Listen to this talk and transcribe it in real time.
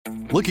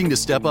Looking to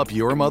step up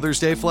your Mother's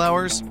Day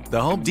flowers?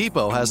 The Home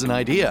Depot has an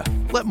idea.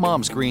 Let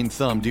Mom's green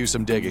thumb do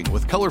some digging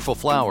with colorful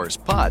flowers,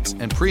 pots,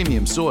 and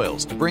premium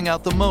soils to bring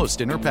out the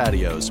most in her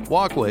patios,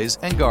 walkways,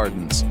 and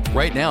gardens.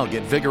 Right now,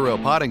 get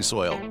Vigoro potting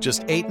soil,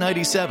 just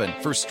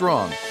 $8.97 for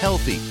strong,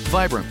 healthy,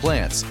 vibrant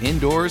plants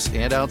indoors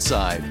and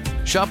outside.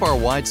 Shop our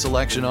wide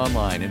selection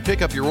online and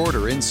pick up your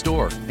order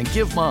in-store and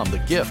give Mom the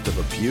gift of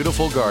a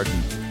beautiful garden.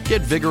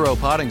 Get Vigoro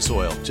potting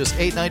soil, just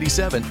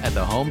 $8.97 at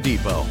the Home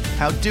Depot.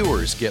 How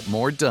doers get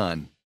more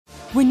done.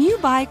 When you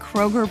buy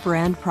Kroger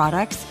brand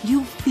products,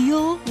 you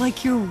feel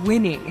like you're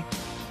winning.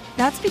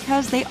 That's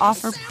because they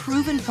offer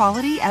proven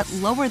quality at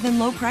lower than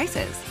low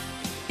prices.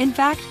 In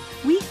fact,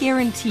 we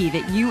guarantee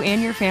that you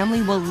and your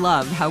family will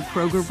love how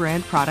Kroger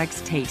brand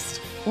products taste,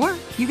 or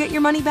you get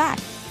your money back.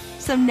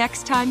 So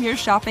next time you're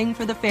shopping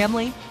for the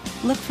family,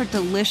 look for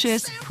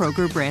delicious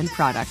Kroger brand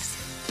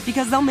products,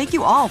 because they'll make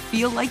you all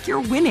feel like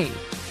you're winning.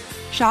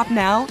 Shop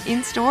now,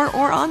 in-store,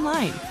 or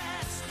online.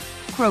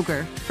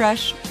 Kroger,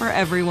 fresh for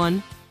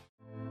everyone.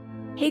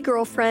 Hey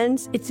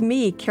girlfriends, it's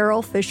me,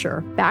 Carol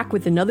Fisher, back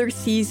with another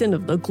season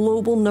of the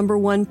global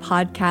 #1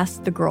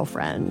 podcast, The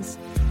Girlfriends.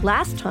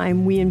 Last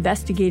time, we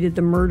investigated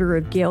the murder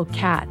of Gail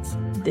Katz.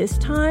 This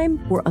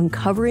time, we're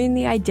uncovering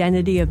the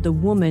identity of the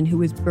woman who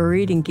was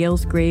buried in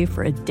Gail's grave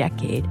for a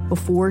decade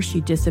before she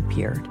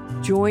disappeared.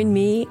 Join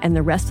me and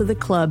the rest of the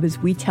club as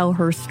we tell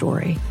her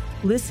story.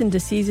 Listen to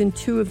Season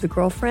 2 of The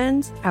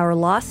Girlfriends, Our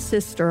Lost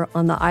Sister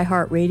on the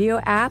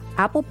iHeartRadio app,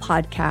 Apple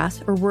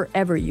Podcasts, or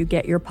wherever you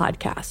get your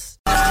podcasts.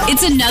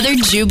 It's another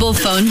Jubal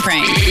phone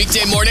prank.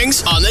 Weekday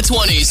mornings on the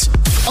 20s.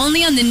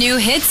 Only on the new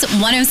Hits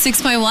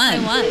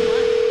 106.1.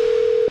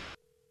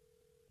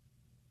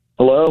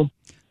 Hello?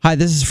 Hi,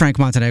 this is Frank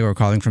Montenegro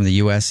calling from the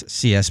U.S.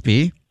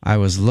 CSB. I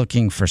was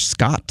looking for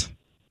Scott.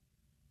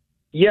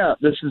 Yeah,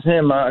 this is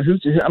him.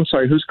 I'm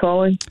sorry, who's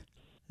calling?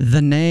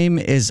 The name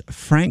is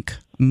Frank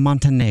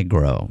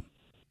Montenegro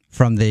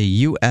from the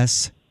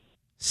U.S.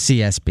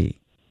 CSB.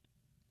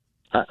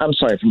 I'm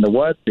sorry, from the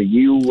what?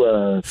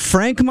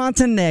 Frank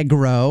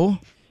Montenegro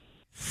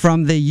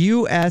from the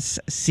U.S.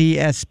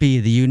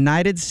 CSB, the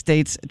United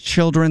States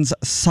Children's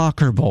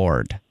Soccer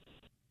Board.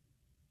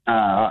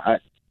 I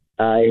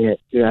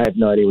have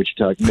no idea what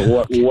you're talking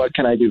about. What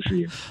can I do for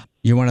you?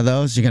 You're one of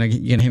those? You're gonna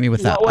hit me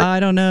with that? What? I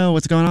don't know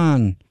what's going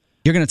on.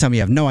 You're gonna tell me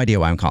you have no idea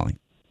why I'm calling.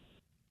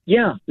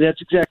 Yeah,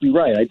 that's exactly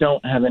right. I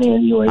don't have any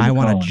idea why I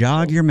want to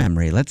jog your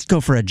memory. Let's go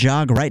for a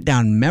jog right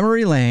down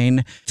memory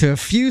lane to a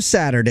few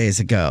Saturdays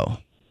ago.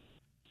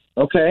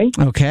 Okay.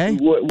 Okay.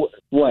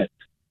 What?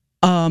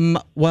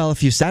 Well, a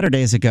few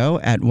Saturdays ago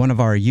at one of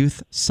our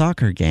youth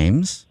soccer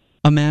games,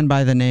 a man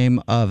by the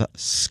name of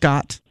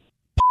Scott,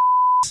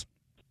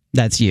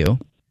 that's you,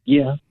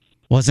 yeah,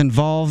 was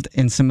involved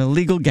in some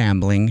illegal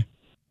gambling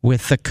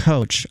with the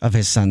coach of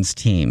his son's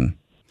team.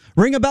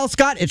 Ring a bell,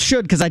 Scott? It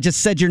should, because I just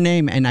said your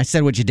name and I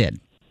said what you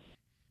did.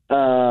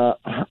 Oh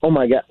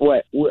my God.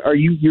 What?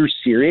 You're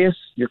serious?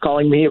 You're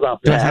calling me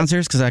about that? Do I sound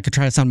serious? Because I could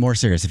try to sound more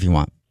serious if you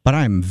want. But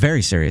I'm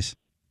very serious.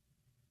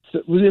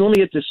 So, let me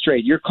get this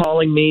straight. You're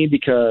calling me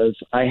because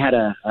I had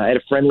a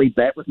friendly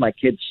bet with my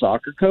kid's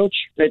soccer coach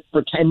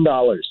for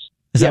 $10.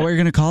 Is that what you're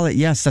going to call it?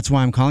 Yes, that's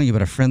why I'm calling you,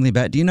 but a friendly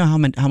bet. Do you know how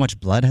much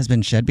blood has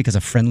been shed because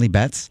of friendly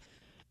bets?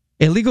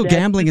 Illegal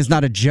gambling is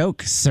not a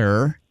joke,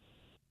 sir.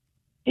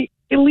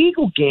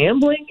 Illegal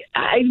gambling?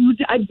 I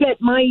bet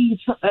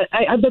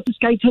I bet this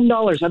guy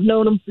 $10. I've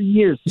known him for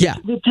years. Yeah.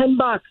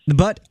 $10.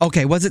 But,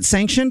 okay, was it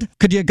sanctioned?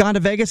 Could you have gone to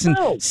Vegas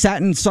and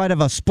sat inside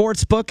of a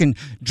sports book and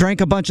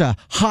drank a bunch of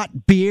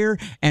hot beer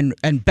and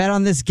bet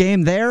on this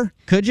game there?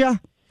 Could you?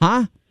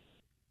 Huh?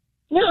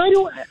 No, I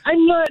don't.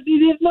 I'm not.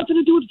 It has nothing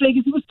to do with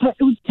Vegas. It was $10.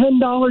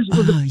 It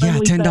was a yeah,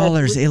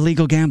 $10.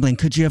 Illegal gambling.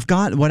 Could you have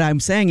gone? What I'm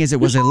saying is, it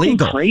was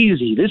illegal.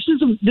 Crazy. This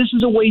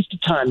is a waste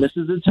of time. This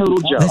is a total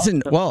joke.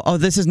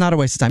 This is not a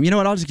waste of time. You know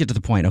what? I'll just get to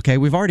the point. Okay,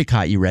 we've already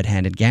caught you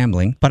red-handed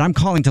gambling, but I'm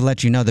calling to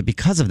let you know that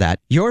because of that,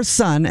 your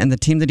son and the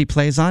team that he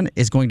plays on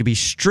is going to be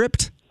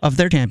stripped of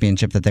their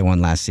championship that they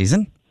won last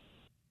season.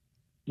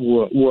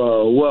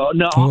 Whoa.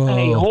 No, whoa.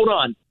 Hey, hold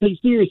on. Hey,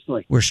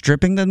 seriously. We're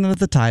stripping them of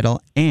the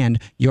title, and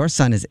your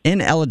son is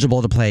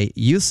ineligible to play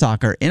youth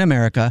soccer in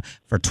America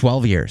for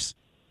 12 years.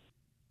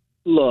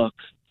 Look,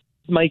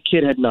 my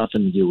kid had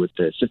nothing to do with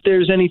this. If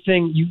there's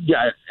anything,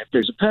 if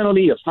there's a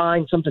penalty, a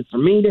fine, something for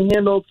me to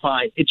handle,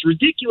 fine. It's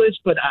ridiculous,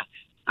 but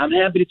I'm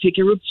happy to take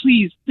care of it.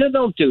 Please,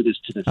 don't do this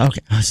to this.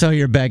 Okay, so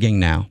you're begging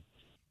now.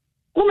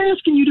 Well, I'm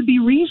asking you to be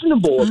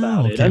reasonable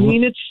about it. I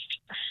mean, it's...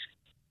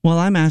 Well,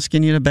 I'm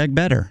asking you to beg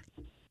better.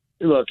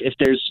 Look, if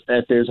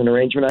there's an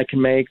arrangement I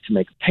can make to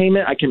make a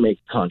payment, I can make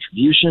a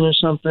contribution or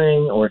something,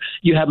 or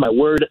you have my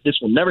word, this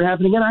will never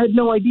happen again. I had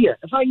no idea.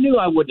 If I knew,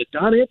 I wouldn't have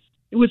done it.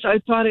 I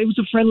thought it was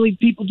a friendly,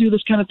 people do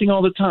this kind of thing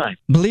all the time.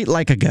 Bleat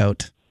like a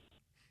goat.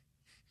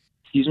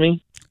 Excuse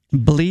me?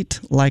 Bleat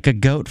like a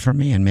goat for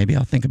me, and maybe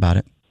I'll think about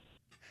it.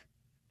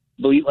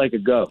 Bleat like a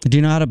goat. Do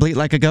you know how to bleat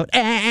like a goat?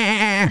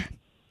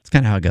 It's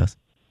kind of how it goes.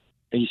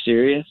 Are you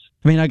serious?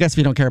 I mean, I guess if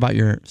you don't care about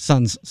your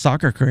son's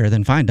soccer career,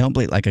 then fine, don't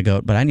bleat like a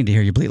goat. But I need to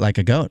hear you bleat like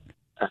a goat.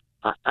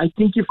 I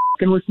think you're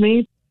f***ing with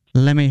me.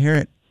 Let me hear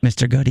it,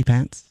 Mr. Goody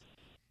Pants.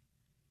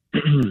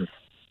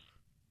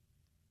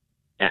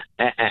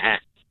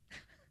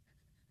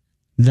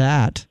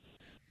 That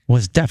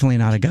was definitely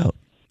not a goat.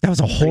 That was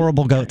a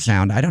horrible goat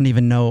sound. I don't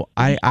even know.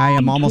 I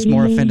am almost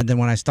more offended than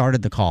when I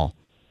started the call.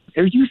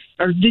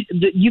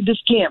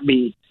 This can't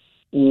be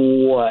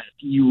what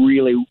you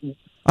really...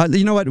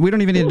 You know what? We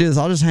don't even need to do this.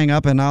 I'll just hang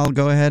up and I'll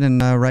go ahead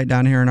and write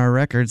down here in our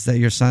records that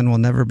your son will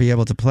never be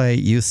able to play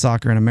youth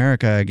soccer in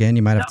America again.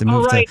 You might have to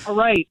move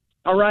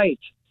All right.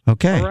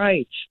 Okay. All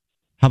right.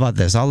 How about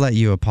this? I'll let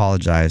you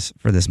apologize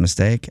for this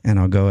mistake, and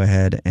I'll go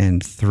ahead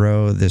and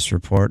throw this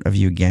report of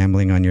you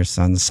gambling on your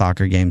son's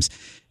soccer games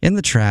in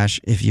the trash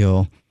if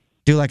you'll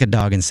do like a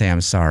dog and say,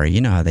 I'm sorry.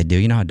 You know how they do.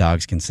 You know how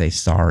dogs can say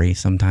sorry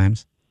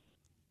sometimes?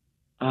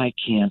 I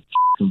can't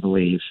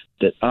believe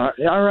that. All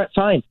right,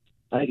 fine.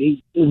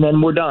 And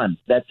then we're done.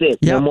 That's it.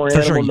 Yep, no more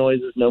animal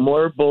noises. No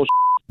more bullshit.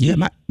 Yeah,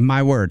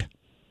 my word.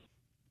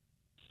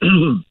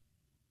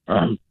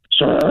 Sorry.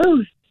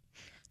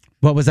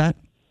 What was that?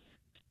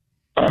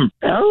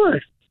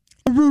 Howard.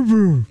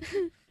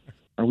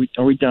 Are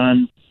we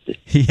done?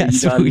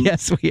 Yes,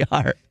 yes, we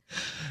are.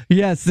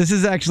 Yes, this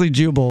is actually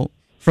Jubal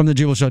from the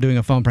Jubal Show doing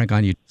a phone prank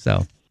on you.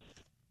 So.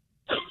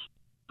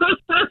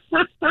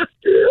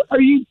 Are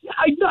you?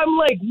 I'm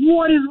like,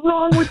 what is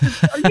wrong with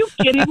this? Are you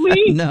kidding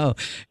me? No,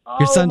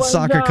 your son's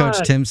soccer coach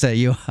Tim set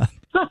you up.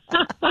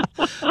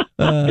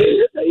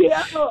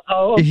 Yeah.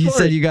 He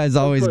said you guys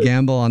always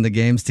gamble on the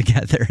games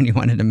together, and he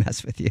wanted to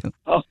mess with you.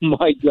 Oh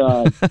my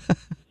God.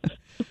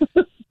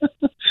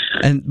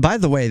 And by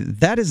the way,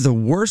 that is the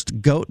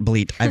worst goat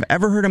bleat I've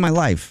ever heard in my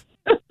life.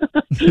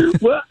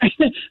 Well,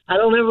 I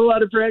don't have a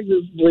lot of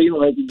practice bleating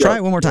like a goat. Try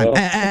it one more time.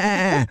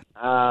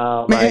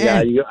 Oh my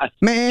God.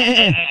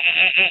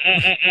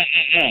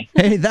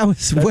 Hey, that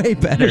was way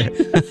better.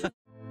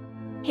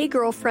 Hey,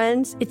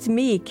 girlfriends, it's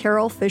me,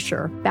 Carol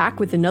Fisher, back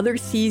with another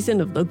season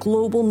of the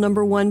global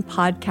 #1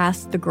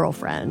 podcast, The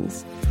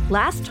Girlfriends.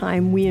 Last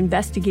time, we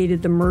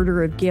investigated the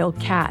murder of Gail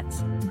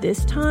Katz.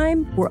 This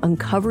time, we're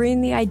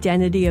uncovering the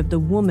identity of the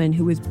woman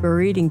who was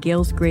buried in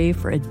Gail's grave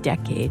for a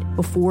decade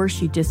before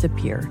she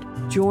disappeared.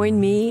 Join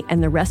me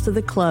and the rest of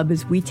the club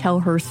as we tell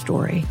her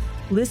story.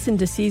 Listen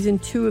to Season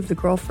 2 of The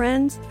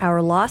Girlfriends,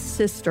 Our Lost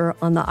Sister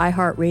on the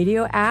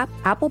iHeartRadio app,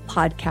 Apple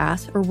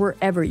Podcasts, or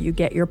wherever you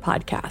get your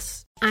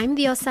podcasts. I'm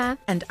Diosa.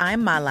 And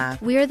I'm Mala.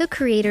 We are the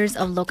creators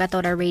of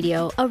Locatora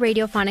Radio, a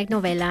radiophonic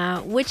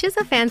novela, which is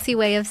a fancy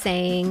way of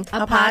saying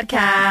a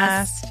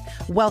podcast.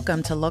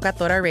 Welcome to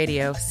Locatora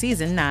Radio,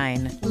 Season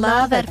 9.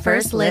 Love at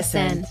first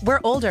listen. We're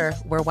older,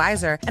 we're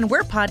wiser, and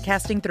we're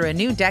podcasting through a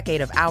new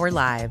decade of our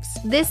lives.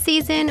 This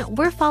season,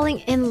 we're falling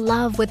in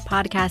love with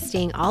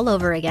podcasting all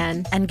over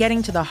again. And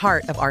getting to the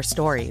heart of our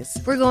stories.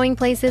 We're going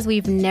places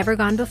we've never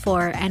gone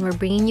before, and we're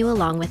bringing you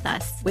along with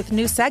us. With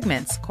new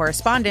segments,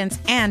 correspondence,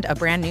 and a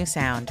brand new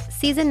sound.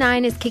 Season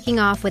 9 is kicking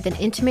off with an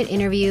intimate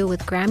interview with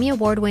Grammy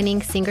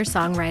Award-winning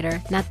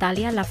singer-songwriter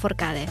Natalia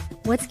Lafourcade.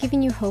 What's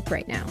giving you hope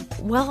right now?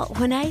 Well,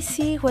 when I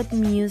see what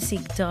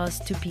music does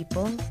to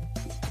people,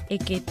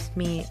 it gives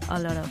me a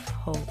lot of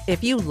hope.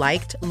 If you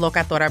liked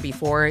Locatora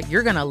before,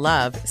 you're going to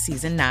love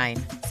Season 9.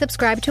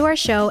 Subscribe to our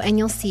show and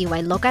you'll see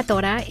why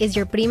Locatora is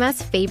your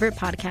prima's favorite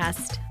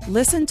podcast.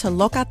 Listen to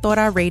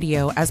Locatora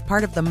Radio as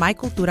part of the My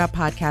Cultura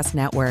Podcast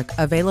Network,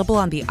 available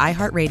on the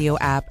iHeartRadio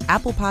app,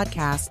 Apple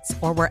Podcasts,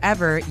 or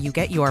wherever you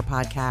get your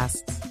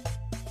podcasts.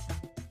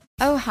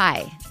 Oh,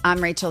 hi,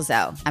 I'm Rachel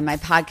Zoe, and my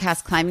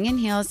podcast, Climbing in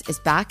Heels, is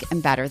back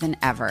and better than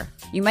ever.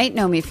 You might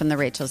know me from the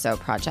Rachel Zoe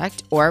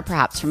Project, or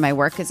perhaps from my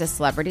work as a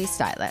celebrity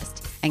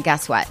stylist. And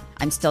guess what?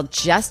 I'm still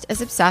just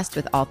as obsessed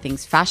with all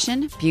things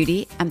fashion,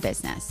 beauty, and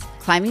business.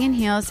 Climbing in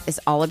Heels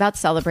is all about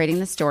celebrating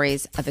the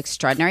stories of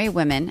extraordinary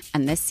women,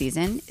 and this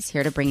season is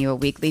here to bring you a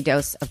weekly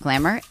dose of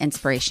glamour,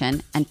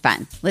 inspiration, and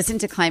fun. Listen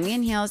to Climbing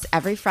in Heels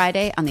every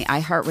Friday on the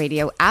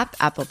iHeartRadio app,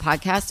 Apple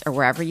Podcasts, or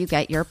wherever you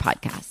get your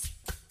podcasts.